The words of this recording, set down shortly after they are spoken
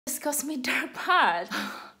discuss my dark part.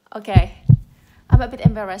 Okay, I'm a bit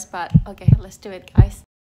embarrassed, but okay, let's do it, guys.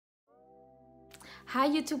 Hi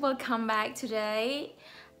YouTube, welcome back today.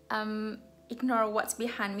 Ignore what's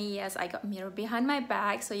behind me. Yes, I got mirror behind my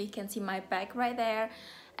back, so you can see my back right there.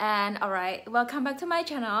 And alright, welcome back to my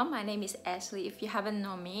channel. My name is Ashley if you haven't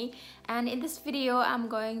known me. And in this video, I'm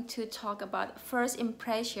going to talk about first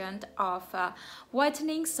impression of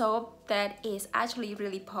whitening soap that is actually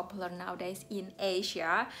really popular nowadays in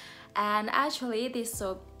Asia. And actually, this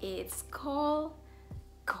soap is called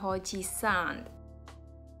Kojie San.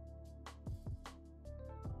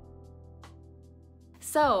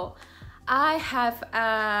 So I have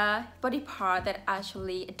a body part that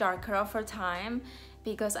actually darker over time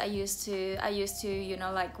because I used to you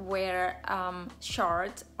know, like wear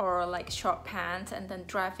short or like short pants and then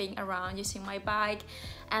driving around using my bike,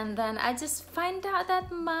 and then I just find out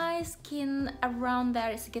that my skin around there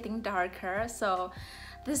is getting darker. So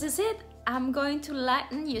this is it. I'm going to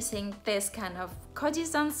lighten using this kind of Kojie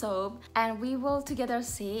San soap, and we will together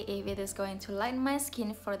see if it is going to lighten my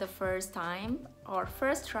skin for the first time or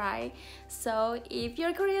first try. So if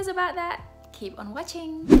you're curious about that, keep on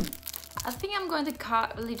watching. I think I'm going to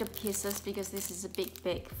cut little pieces because this is a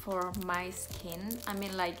big for my skin. I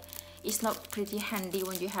mean, like, it's not pretty handy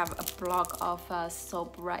when you have a block of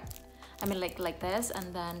soap, right? I mean, like this,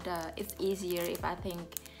 and then it's easier if I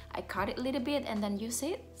think I cut it a little bit and then use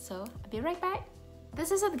it. So I'll be right back.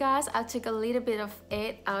 This is it, guys. I took a little bit of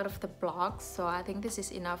it out of the block, so I think this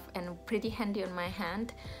is enough and pretty handy on my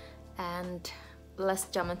hand. And let's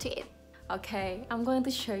jump into it. Okay, I'm going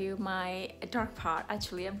to show you my dark part.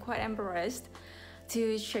 Actually, I'm quite embarrassed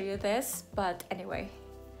to show you this, but anyway,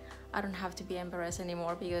 I don't have to be embarrassed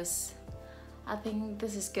anymore because I think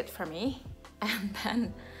this is good for me. And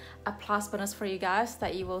then a plus bonus for you guys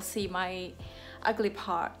that you will see my ugly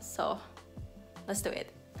part. So let's do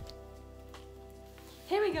it.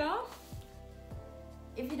 Here we go.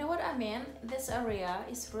 If you know what I mean, this area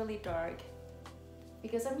is really dark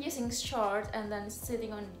because I'm using short and then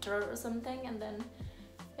sitting on dirt or something, and then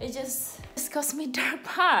it just disgusts me dark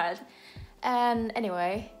part. And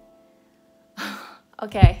anyway,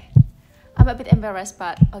 okay, I'm a bit embarrassed,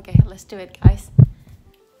 but okay, let's do it, guys.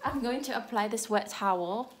 I'm going to apply this wet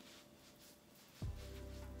towel.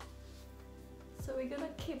 So we're gonna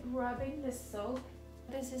keep rubbing this soap.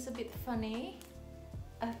 This is a bit funny,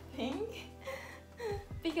 I think.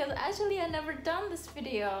 Because actually I never done this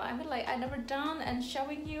video. I mean, like, I never done and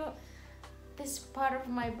showing you this part of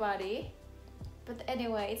my body. But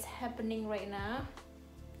anyway, it's happening right now.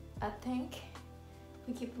 I think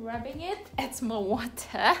we keep rubbing it. Add some more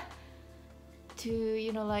water to,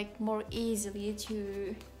 you know, like more easily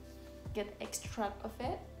to get extract of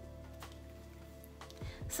it.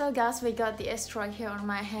 So guys, we got the extract here on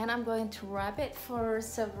my hand. I'm going to rub it for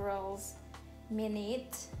several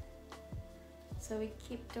minutes. So we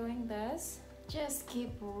keep doing this. Just keep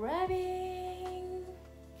rubbing.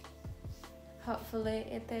 Hopefully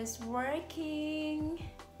it is working.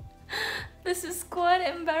 This is quite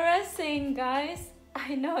embarrassing, guys.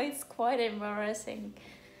 I know it's quite embarrassing,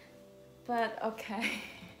 but okay.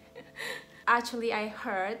 Actually, I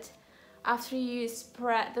heard after you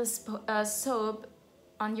spread the soap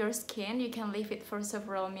on your skin, you can leave it for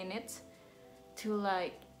several minutes to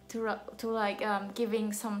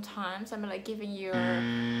giving some time. I mean, like giving your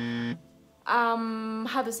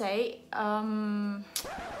how to say,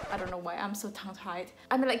 I don't know why I'm so tongue-tied.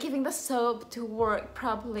 I mean, like giving the soap to work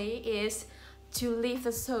properly is to leave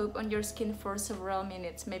the soap on your skin for several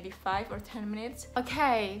minutes, maybe 5 or 10 minutes.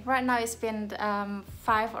 Okay, right now it's been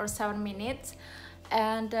 5 or 7 minutes,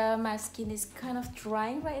 and my skin is kind of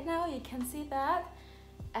drying right now. You can see that.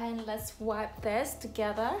 And let's wipe this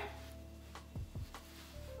together.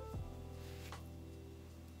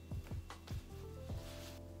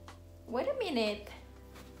 Wait a minute.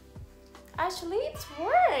 Actually, it's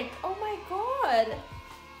worked. Oh my god.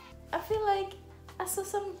 I feel like I saw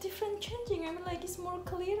some different changing. I mean, like, it's more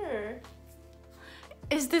clearer.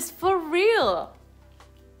 Is this for real?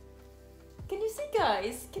 Can you see,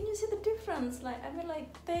 guys? Can you see the difference? Like, I mean,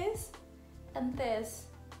 like this and this.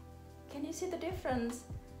 Can you see the difference?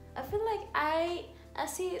 I feel like I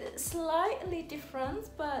see slightly different,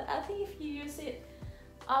 but I think if you use it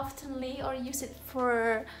oftenly or use it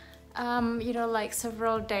for you know, like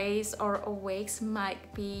several days or weeks,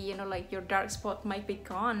 might be, you know, like your dark spot might be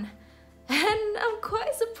gone. And I'm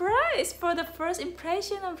quite surprised. For the first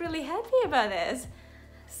impression, I'm really happy about this.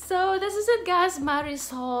 So this is it, guys. My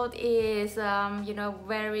result is you know,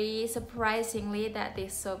 very surprisingly that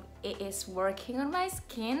this soap, it is working on my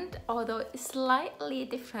skin, although it's slightly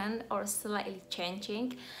different or slightly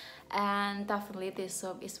changing. and definitely this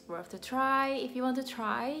soap is worth to try if you want to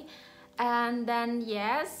try. And then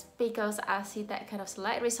yes, because I see that kind of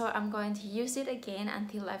slight result, I'm going to use it again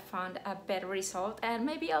until I found a better result, and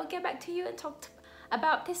maybe I'll get back to you and talk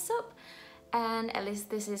about this soap. And at least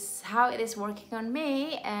this is how it is working on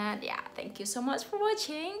me. And yeah, thank you so much for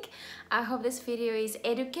watching. I hope this video is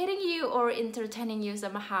educating you or entertaining you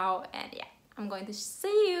somehow. And yeah, I'm going to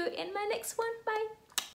see you in my next one. Bye.